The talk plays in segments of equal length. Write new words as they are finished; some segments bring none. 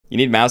You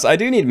need mouse? I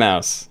do need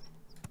mouse.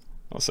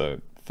 Also,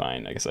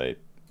 fine. I guess I'm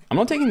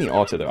not taking the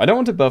auto, though. I don't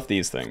want to buff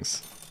these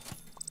things.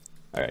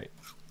 Alright.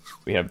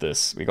 We have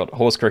this. We got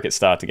horse cricket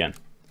start again.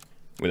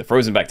 With a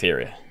frozen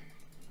bacteria.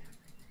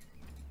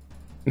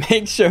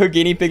 Make sure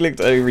guinea piglet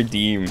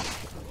redeem.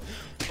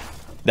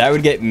 That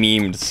would get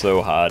memed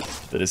so hard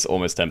that it's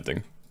almost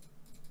tempting.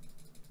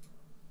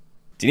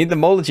 Do you need the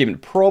mole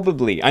achievement?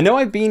 Probably. I know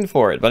I've been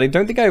for it, but I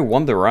don't think I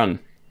won the run.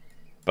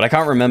 But I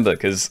can't remember,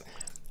 because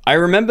I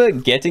remember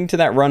getting to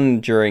that run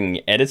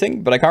during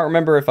editing, but I can't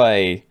remember if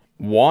I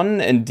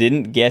won and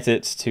didn't get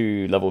it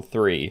to level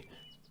 3.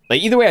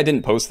 Like, either way, I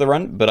didn't post the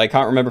run, but I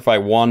can't remember if I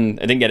won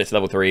and didn't get it to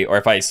level 3, or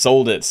if I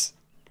sold it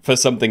for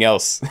something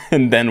else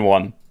and then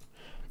won.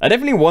 I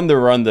definitely won the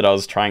run that I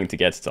was trying to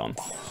get it on.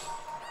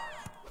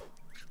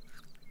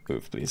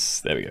 Move,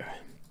 please. There we go.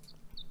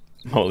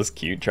 Mole is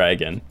cute. Try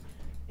again.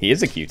 He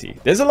is a cutie.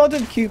 There's a lot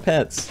of cute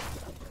pets.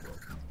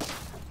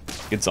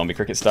 Good zombie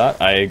cricket start.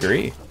 I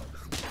agree.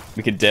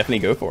 We could definitely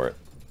go for it.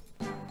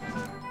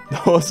 The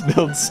horse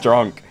builds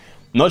strong.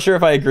 Not sure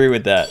if I agree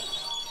with that.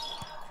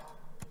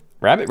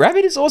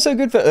 Rabbit is also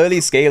good for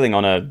early scaling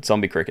on a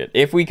zombie cricket.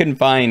 If we can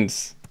find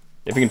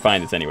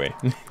it anyway.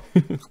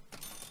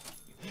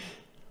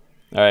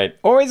 Alright,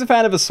 always a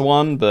fan of a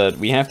swan, but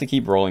we have to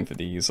keep rolling for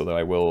these, although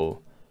I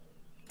will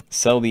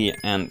sell the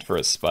ant for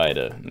a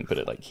spider and put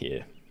it like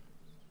here.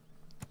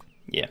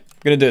 Yeah,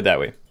 I'm gonna do it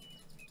that way.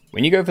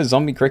 When you go for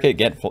zombie cricket,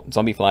 get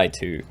zombie fly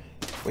too.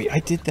 Wait, I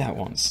did that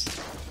once.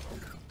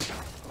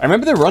 I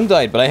remember the run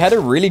died, but I had a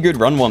really good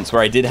run once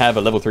where I did have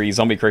a level 3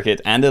 zombie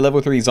cricket and a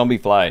level 3 zombie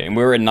fly, and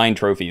we were at 9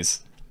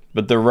 trophies.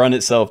 But the run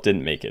itself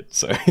didn't make it,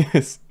 so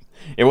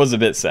it was a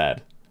bit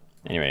sad.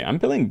 Anyway, I'm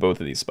killing both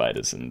of these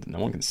spiders, and no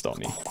one can stop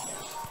me.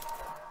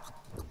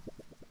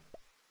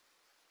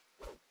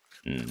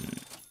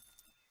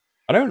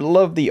 I don't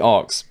love the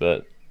ox,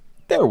 but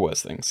there are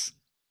worse things.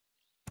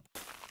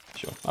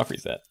 Sure, I'll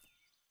freeze that.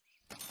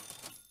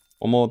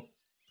 One more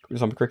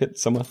zombie cricket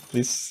somewhere,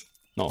 please.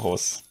 Not a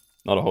horse.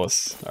 Not a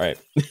horse. Alright.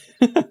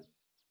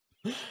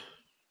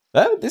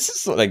 This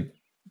is like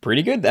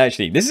pretty good,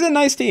 actually. This is a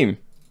nice team.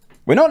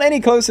 We're not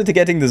any closer to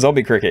getting the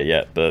zombie cricket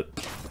yet, but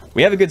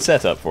we have a good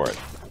setup for it.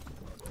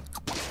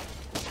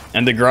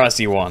 And the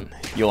grassy one.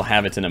 You'll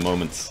have it in a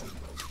moment.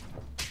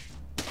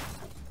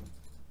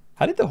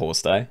 How did the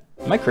horse die?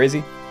 Am I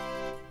crazy?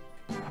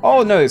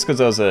 Oh no, it's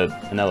because I was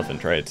an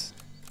elephant, right?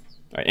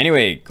 Alright,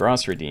 anyway,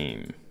 grass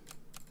redeem.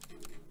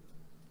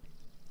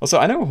 Also,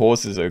 I know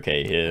horse is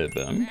okay here,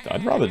 but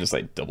I'd rather just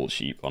like double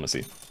sheep,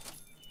 honestly.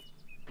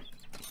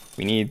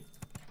 We need...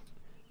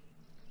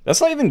 That's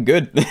not even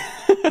good.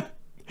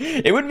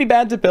 It would be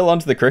bad to pill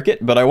onto the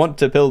cricket, but I want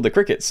to pill the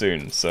cricket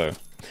soon, so...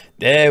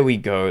 There we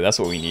go, that's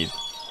what we need.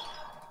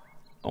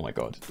 Oh my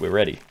god, we're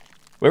ready.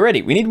 We're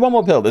ready, we need one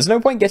more pill. There's no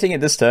point getting it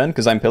this turn,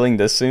 because I'm pilling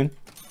this soon.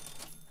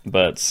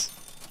 But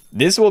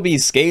this will be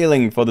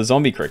scaling for the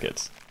zombie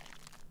cricket.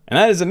 And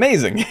that is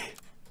amazing.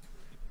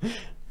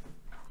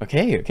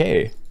 Okay,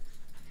 okay.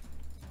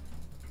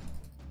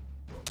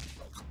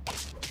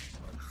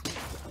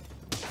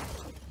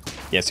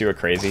 Yes, you were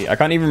crazy. I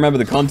can't even remember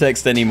the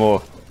context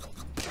anymore.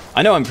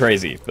 I know I'm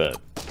crazy, but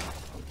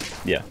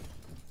yeah.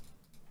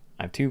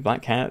 I have 2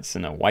 black cats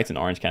and a white and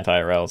orange cat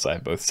IRL, so I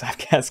have both sap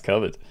cats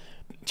covered.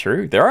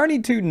 True, there are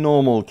only 2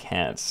 normal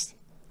cats.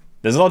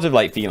 There's a lot of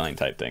like feline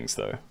type things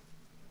though.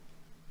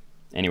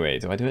 Anyway,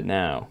 do I do it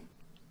now?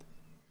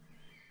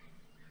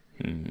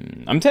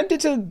 I'm tempted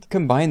to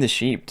combine the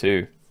sheep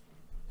too.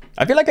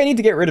 I feel like I need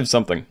to get rid of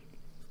something.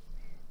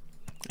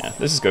 Yeah,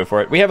 let's just go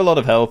for it. We have a lot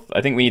of health.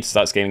 I think we need to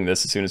start scaling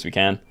this as soon as we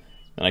can.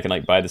 And I can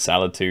like buy the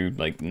salad too,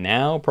 like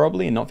now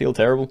probably, and not feel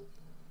terrible.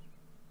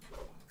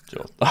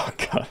 Sure. Oh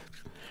god.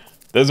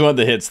 Those weren't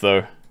the hits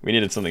though. We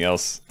needed something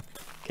else.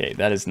 Okay,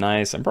 that is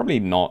nice. I'm probably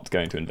not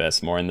going to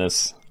invest more in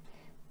this.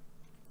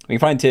 We can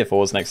find tier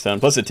 4s next turn,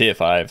 plus a tier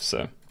 5,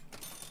 so...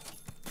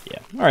 Yeah,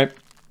 alright.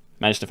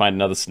 Managed to find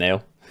another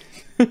snail.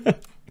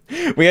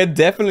 We are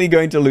definitely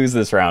going to lose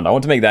this round. I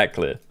want to make that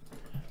clear.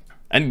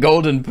 And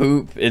golden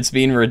poop, it's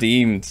been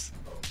redeemed.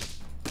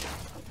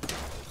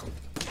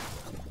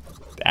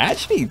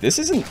 Actually, this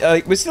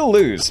isn't... we still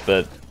lose,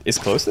 but it's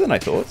closer than I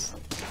thought.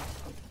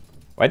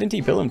 Why didn't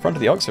he pill in front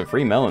of the ox for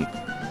free melon?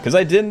 Because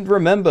I didn't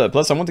remember,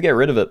 plus I want to get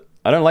rid of it.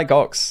 I don't like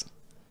ox.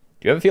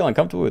 Do you ever feel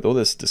uncomfortable with all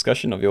this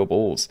discussion of your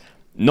balls?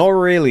 Not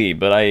really,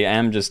 but I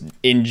am just,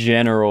 in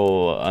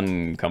general,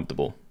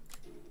 uncomfortable.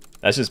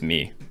 That's just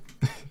me.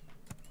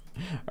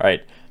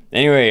 Alright.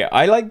 Anyway,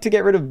 I like to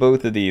get rid of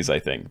both of these, I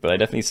think. But I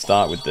definitely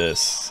start with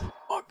this.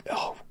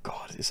 Oh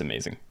god, it's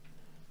amazing.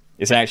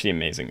 It's actually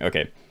amazing.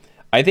 Okay.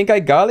 I think I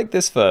garlic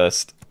this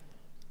first.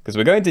 Because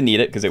we're going to need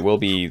it, because it will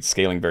be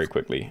scaling very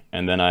quickly.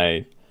 And then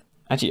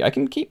actually, I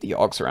can keep the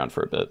ox around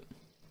for a bit.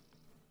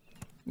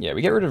 Yeah,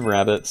 we get rid of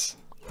rabbits.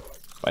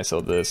 If I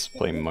sell this,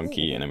 play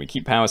monkey, and then we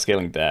keep power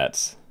scaling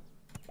that.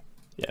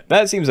 Yeah,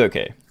 that seems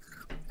okay.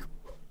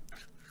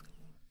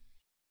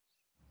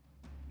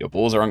 Your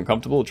balls are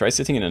uncomfortable? Try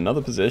sitting in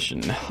another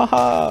position.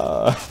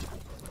 Haha!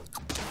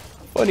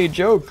 Funny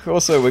joke.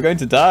 Also, we're going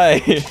to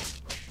die.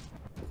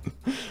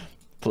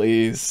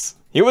 Please.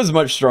 He was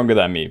much stronger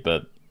than me,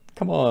 but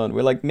come on,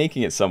 we're like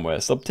making it somewhere.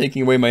 Stop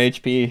taking away my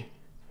HP.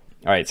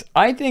 Alright,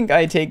 I think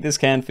I take this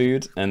canned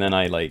food, and then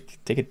I like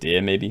take a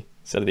deer maybe,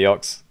 instead of the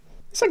ox.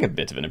 It's like a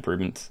bit of an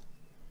improvement.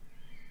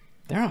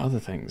 There are other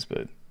things,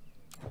 but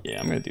yeah,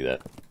 I'm gonna do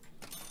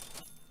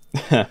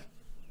that.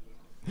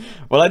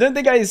 Well, I don't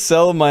think I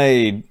sell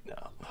my...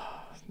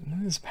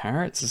 There's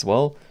parrots as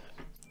well.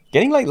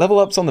 Getting like level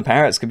ups on the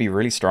parrots could be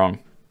really strong.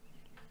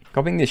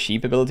 Copying the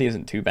sheep ability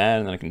isn't too bad,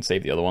 and then I can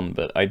save the other one,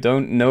 but I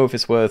don't know if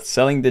it's worth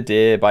selling the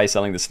deer by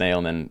selling the snail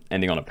and then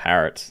ending on a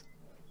parrot.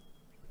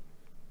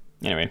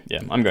 Anyway, yeah,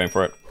 I'm going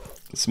for it.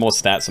 It's more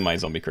stats on my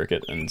zombie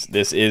cricket, and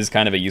this is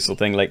kind of a useful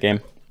thing late game.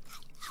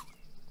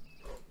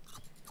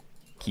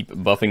 Keep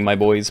buffing my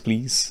boys,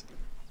 please.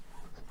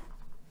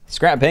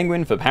 Scrap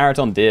penguin for parrot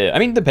on deer. I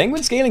mean, the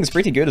penguin scaling is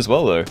pretty good as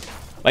well, though.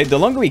 Like, the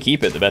longer we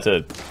keep it, the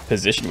better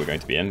position we're going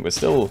to be in. We're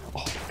still...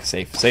 Oh,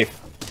 safe, safe.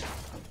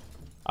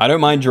 I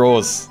don't mind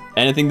draws.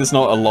 Anything that's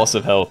not a loss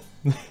of health.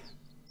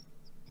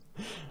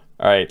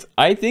 Alright,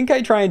 I think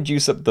I try and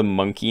juice up the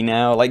monkey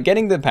now. Like,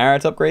 getting the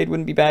parrot upgrade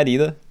wouldn't be bad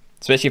either.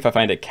 Especially if I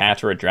find a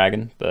cat or a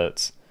dragon,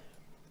 but...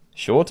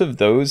 Short of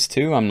those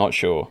two, I'm not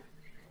sure.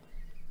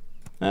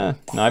 No,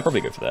 I'd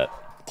probably go for that.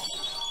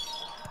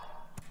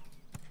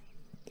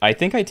 I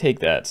think I take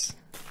that.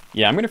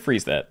 Yeah, I'm gonna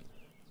freeze that.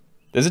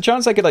 There's a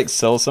chance I could, like,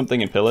 sell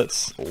something in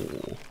pellets.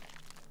 Oh.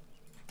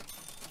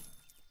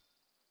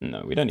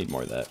 No, we don't need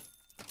more of that.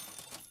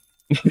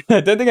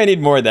 I don't think I need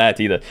more of that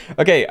either.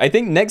 Okay, I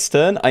think next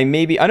turn, I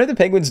know the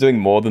penguin's doing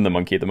more than the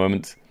monkey at the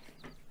moment.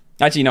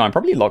 Actually, no, I'm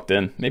probably locked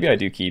in. Maybe I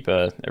do keep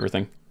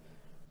everything.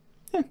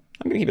 Yeah,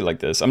 I'm gonna keep it like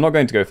this. I'm not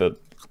going to go for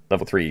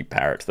level 3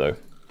 parrot, though.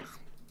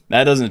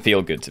 That doesn't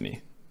feel good to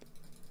me.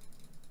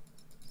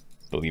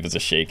 Believers are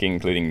shaking,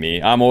 including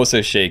me. I'm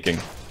also shaking.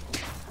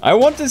 I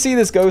want to see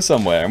this go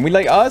somewhere, and we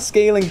like are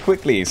scaling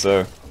quickly,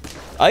 so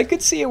I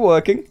could see it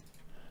working.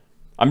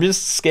 I'm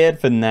just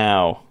scared for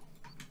now.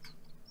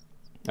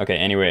 Okay,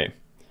 anyway.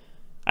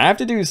 I have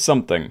to do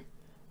something.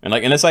 And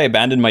like, unless I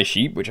abandon my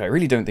sheep, which I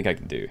really don't think I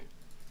can do.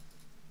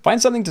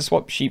 Find something to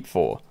swap sheep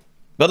for.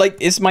 But like,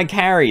 it's my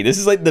carry. This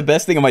is like the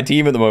best thing on my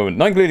team at the moment,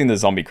 not including the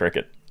zombie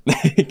cricket.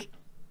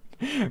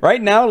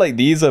 Right now, like,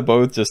 these are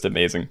both just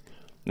amazing.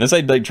 Unless I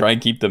like try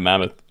and keep the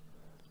mammoth.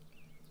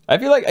 I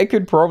feel like I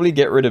could probably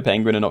get rid of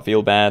penguin and not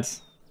feel bad.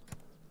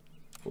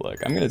 Look,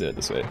 I'm gonna do it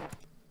this way.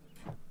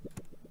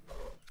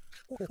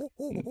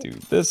 Do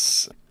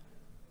this.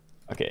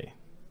 Okay.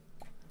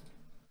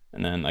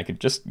 And then I could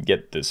just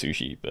get the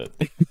sushi, but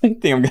I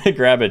think I'm gonna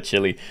grab a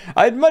chili.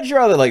 I'd much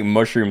rather like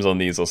mushrooms on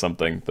these or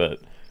something, but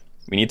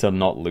we need to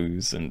not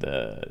lose, and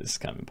it's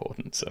kind of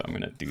important, so I'm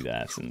gonna do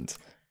that and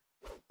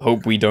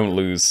hope we don't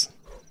lose.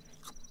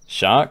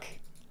 Shark?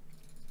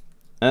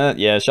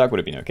 Yeah, shark would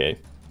have been okay.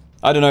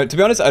 I don't know, to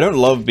be honest, I don't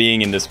love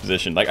being in this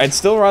position. Like, I'd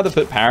still rather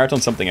put parrot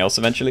on something else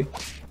eventually.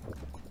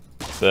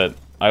 But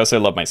I also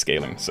love my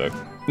scaling, so...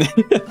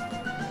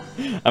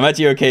 I'm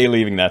actually okay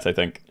leaving that, I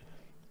think.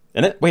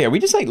 And then, wait, are we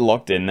just, like,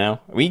 locked in now?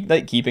 Are we,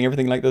 like, keeping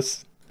everything like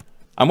this?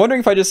 I'm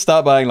wondering if I just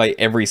start buying, like,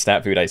 every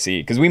stat food I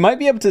see. Because we might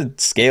be able to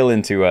scale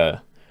into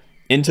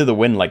the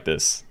win like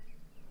this.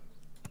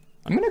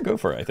 I'm gonna go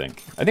for it, I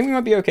think. I think we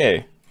might be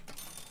okay.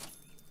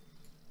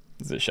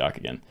 This is a shark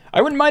again.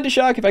 I wouldn't mind a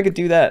shark if I could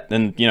do that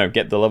and, you know,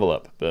 get the level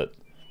up, but...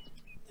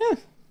 Yeah,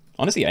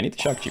 honestly, I need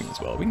the shark tune as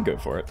well. We can go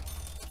for it.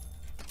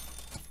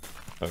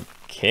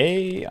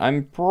 Okay,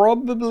 I'm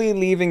probably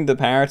leaving the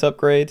parrot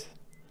upgrade,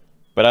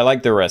 but I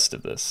like the rest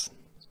of this.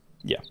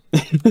 Yeah.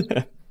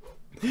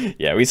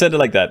 Yeah, we said it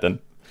like that then.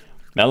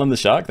 Melon the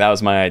shark, that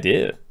was my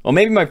idea. Or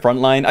maybe my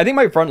front line. I think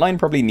my front line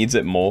probably needs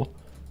it more.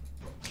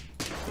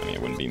 I mean,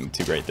 it wouldn't be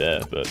too great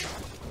there, but...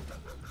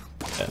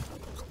 Yeah.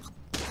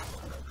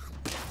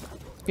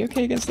 We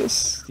okay against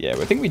this? Yeah,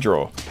 I think we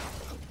draw.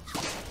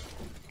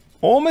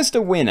 Almost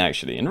a win,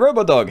 actually. And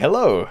Robodog,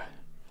 hello!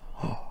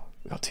 Oh,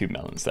 we got 2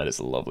 melons. That is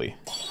lovely.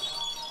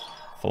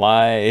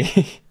 Fly.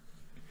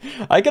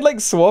 I could,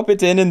 like, swap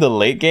it in the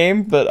late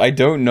game, but I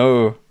don't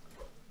know.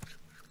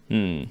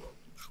 I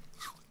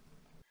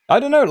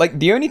don't know. Like,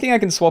 the only thing I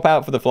can swap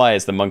out for the fly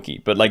is the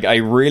monkey. But, like, I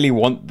really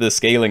want the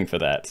scaling for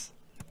that.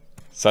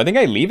 So I think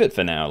I leave it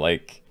for now.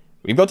 Like,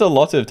 we've got a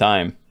lot of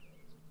time.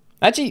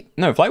 Actually,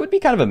 no, fly would be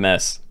kind of a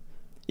mess.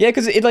 Yeah,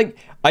 because it, like,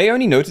 I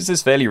only noticed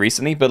this fairly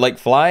recently, but, like,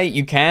 fly,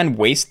 you can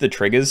waste the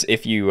triggers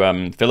if you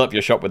fill up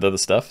your shop with other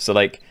stuff. So,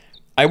 like,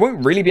 I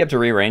won't really be able to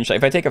rearrange. Like,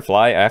 if I take a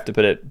fly, I have to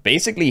put it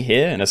basically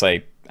here, unless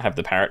I have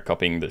the parrot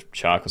copying the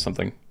shark or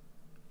something.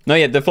 No,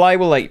 yeah, the fly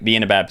will, like, be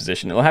in a bad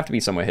position. It'll have to be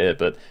somewhere here,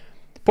 but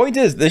point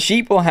is, the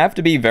sheep will have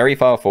to be very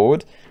far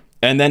forward,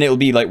 and then it'll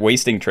be, like,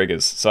 wasting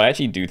triggers. So I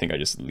actually do think I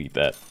just leave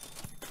that.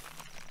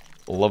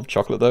 Love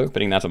chocolate, though.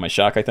 Putting that on my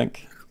shark, I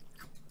think.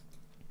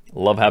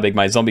 Love how big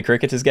my zombie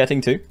cricket is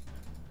getting, too.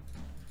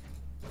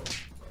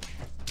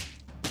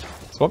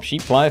 Swap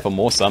sheep fly for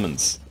more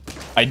summons.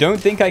 I don't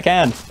think I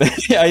can.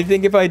 I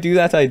think if I do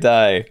that, I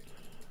die.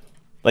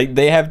 Like,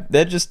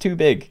 they're just too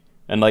big.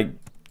 And, like,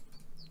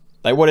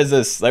 what is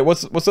this? Like,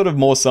 what sort of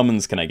more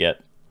summons can I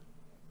get?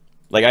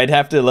 Like, I'd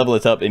have to level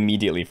it up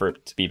immediately for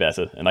it to be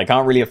better, and I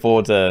can't really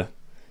afford to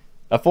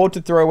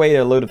throw away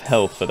a load of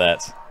health for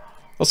that.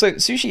 Also,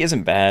 sushi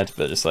isn't bad,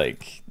 but it's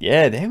like,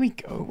 yeah, there we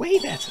go, way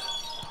better.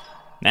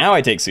 Now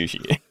I take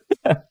sushi.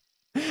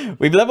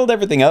 We've leveled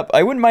everything up.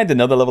 I wouldn't mind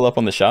another level up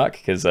on the shark,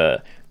 because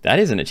that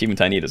is an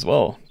achievement I need as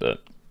well,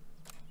 but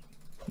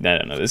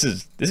no, this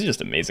is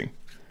just amazing.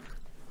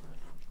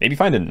 Maybe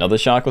find another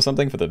shark or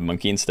something for the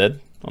monkey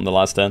instead on the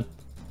last turn.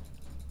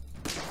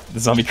 The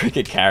zombie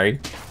cricket carry.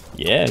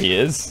 Yeah, he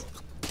is.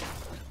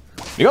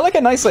 We got like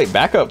a nice like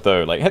backup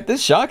though. Like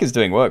this shark is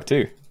doing work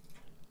too.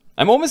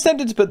 I'm almost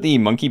tempted to put the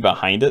monkey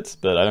behind it,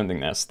 but I don't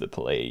think that's the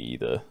play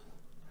either.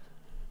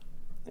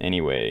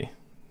 Anyway,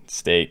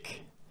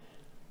 steak.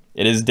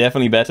 It is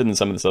definitely better than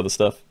some of this other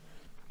stuff.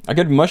 I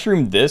could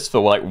mushroom this for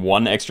like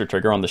 1 extra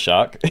trigger on the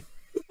shark.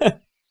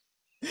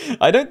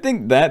 I don't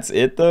think that's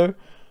it though.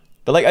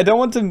 But like I don't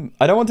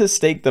want to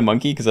stake the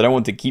monkey because I don't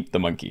want to keep the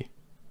monkey.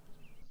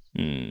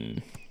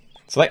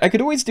 So like I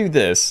could always do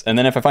this, and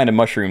then if I find a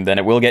mushroom, then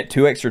it will get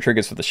 2 extra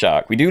triggers for the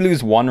shark. We do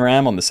lose 1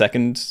 ram on the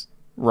second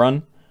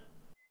run.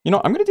 You know,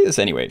 I'm gonna do this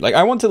anyway. Like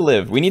I want to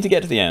live. We need to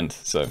get to the end.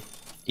 So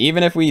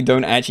even if we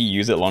don't actually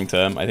use it long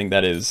term, I think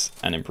that is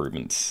an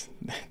improvement.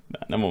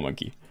 No more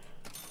monkey.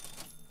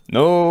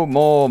 No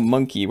more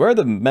monkey. Where are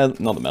the not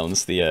the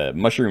melons? The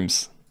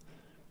mushrooms.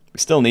 We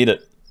still need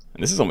it,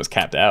 and this is almost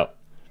capped out.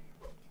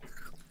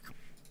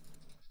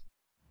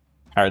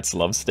 Parrots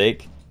love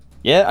steak.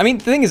 Yeah, I mean,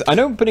 the thing is, I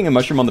know putting a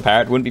mushroom on the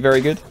parrot wouldn't be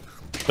very good,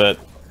 but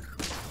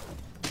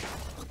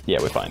yeah,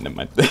 we're fine. Never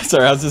mind.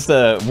 Sorry, I was just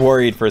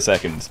worried for a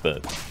second,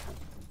 but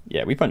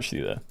yeah, we punched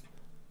through there.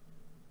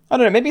 I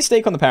don't know, maybe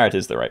steak on the parrot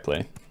is the right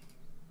play,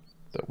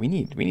 but we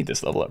need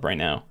this level up right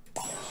now.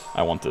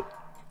 I want it.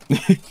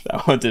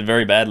 I want it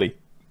very badly.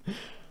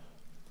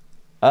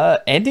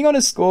 Ending on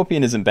a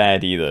scorpion isn't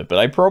bad either, but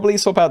I probably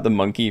swap out the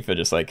monkey for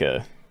just like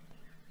a...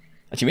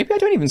 Actually, maybe I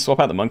don't even swap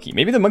out the monkey.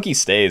 Maybe the monkey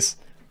stays.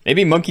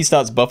 Maybe monkey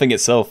starts buffing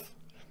itself.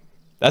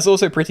 That's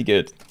also pretty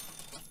good.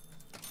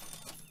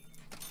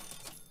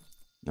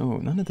 No,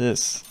 none of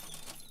this.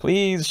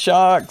 Please,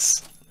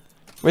 sharks.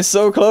 We're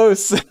so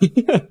close.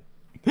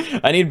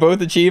 I need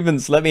both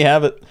achievements. Let me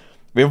have it.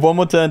 We have 1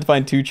 more turn to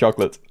find 2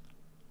 chocolate.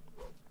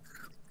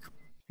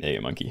 There you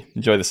go, monkey.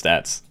 Enjoy the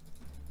stats.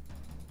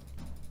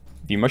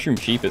 If you mushroom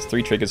sheep, it's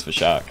 3 triggers for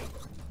shark.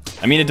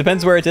 I mean, it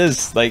depends where it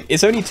is. Like,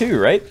 it's only 2,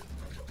 right?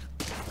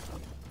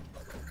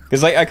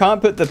 Because, like, I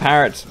can't put the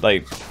parrot,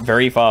 like,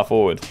 very far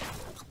forward.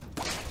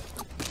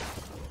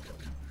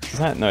 Is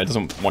that? No, it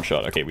doesn't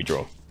one-shot. Okay, we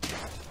draw.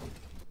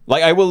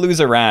 Like, I will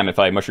lose a ram if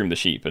I mushroom the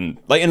sheep. And,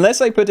 like,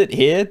 unless I put it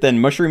here, then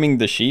mushrooming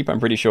the sheep,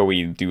 I'm pretty sure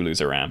we do lose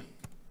a ram.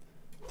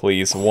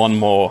 Please, 1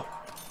 more.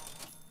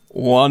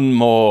 1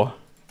 more.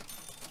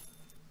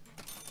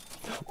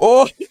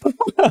 Oh!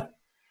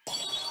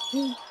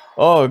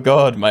 Oh,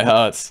 God, my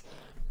heart.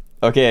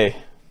 Okay.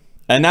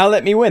 And now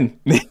let me win.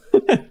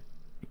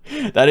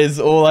 That is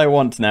all I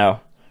want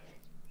now.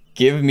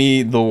 Give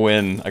me the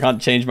win. I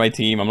can't change my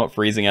team. I'm not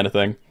freezing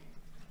anything.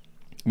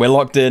 We're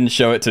locked in.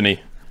 Show it to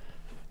me.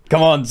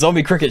 Come on,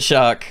 zombie cricket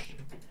shark.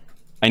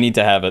 I need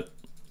to have it.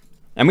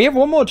 And we have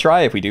 1 more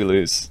try if we do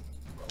lose.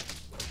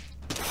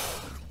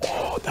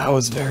 Oh, that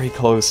was very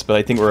close, but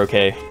I think we're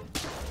okay.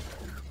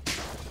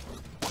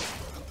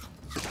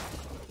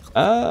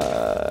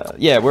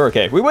 Yeah, we're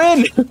okay. We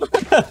win!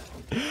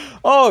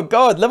 Oh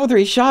god, level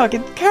 3 shark.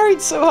 It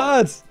carried so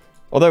hard.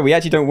 Although we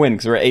actually don't win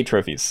because we're at 8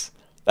 trophies.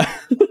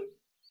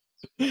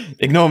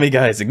 Ignore me,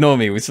 guys. Ignore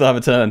me. We still have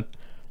a turn.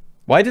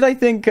 Why did I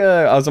think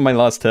I was on my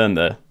last turn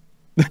there?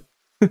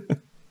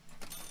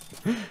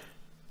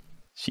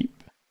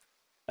 Sheep.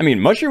 I mean,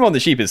 mushroom on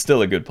the sheep is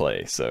still a good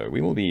play, so we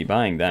will be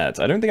buying that.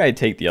 I don't think I'd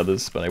take the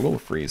others, but I will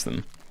freeze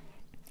them.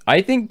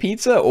 I think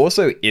pizza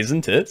also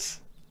isn't it.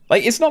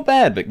 Like, it's not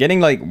bad, but getting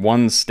like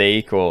 1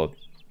 steak or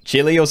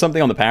chili or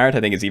something on the parrot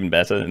I think is even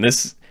better. And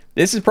this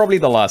is probably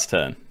the last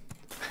turn.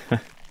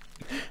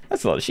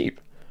 That's a lot of sheep.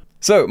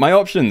 So, my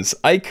options.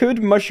 I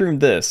could mushroom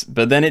this,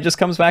 but then it just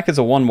comes back as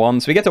a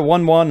 1-1. So we get to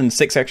 1-1 and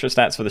 6 extra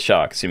stats for the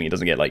shark, assuming it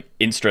doesn't get, like,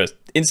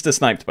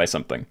 insta-sniped by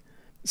something.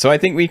 So I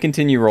think we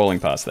continue rolling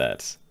past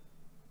that.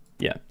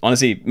 Yeah,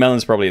 honestly,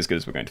 melon's probably as good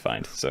as we're going to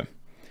find, so...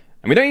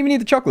 And we don't even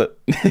need the chocolate.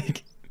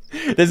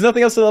 There's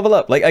nothing else to level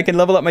up. Like, I can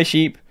level up my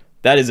sheep.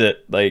 That is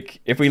it. Like,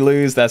 if we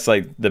lose, that's,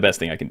 like, the best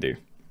thing I can do.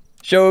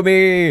 Show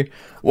me!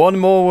 1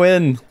 more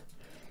win!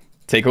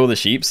 Take all the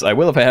sheeps. I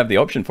will if I have the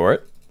option for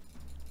it.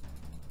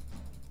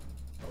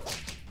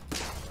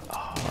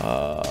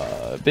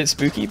 A bit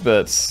spooky,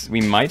 but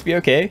we might be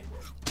okay.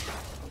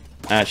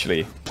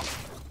 Actually,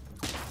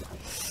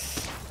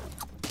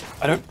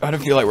 I don't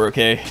feel like we're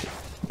okay.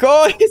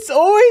 God, it's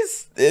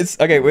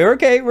okay. We're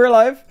okay. We're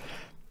alive,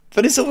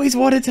 but it's always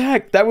 1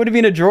 attack. That would have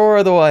been a draw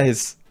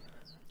otherwise.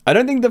 I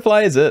don't think the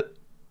fly is it.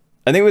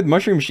 I think with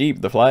mushroom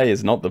sheep, the fly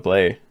is not the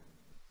play.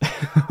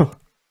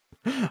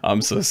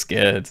 I'm so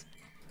scared.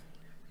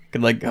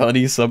 Could like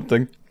honey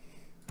something.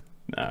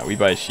 Nah, we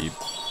buy sheep.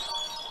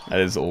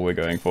 That is all we're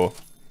going for.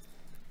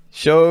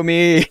 Show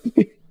me!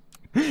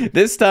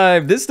 This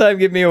time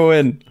give me a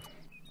win.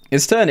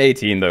 It's turn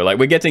 18 though, like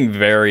we're getting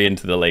very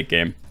into the late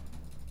game.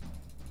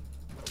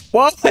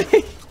 Why?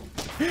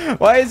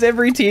 Why is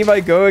every team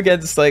I go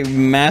against like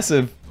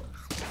massive?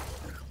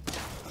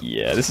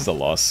 Yeah, this is a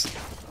loss.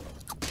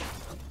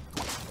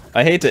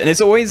 I hate it, and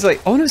it's always like,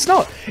 oh no, it's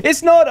not.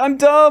 It's not, I'm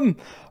dumb.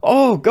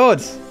 Oh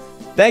God,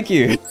 thank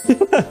you.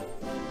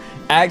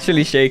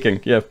 Actually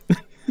shaking, yeah.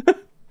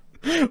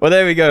 Well,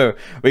 there we go.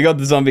 We got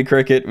the zombie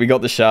cricket, we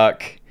got the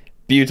shark.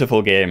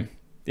 Beautiful game.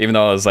 Even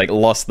though I was like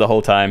lost the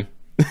whole time.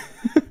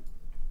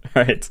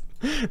 Alright.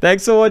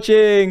 Thanks for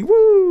watching.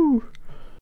 Woo!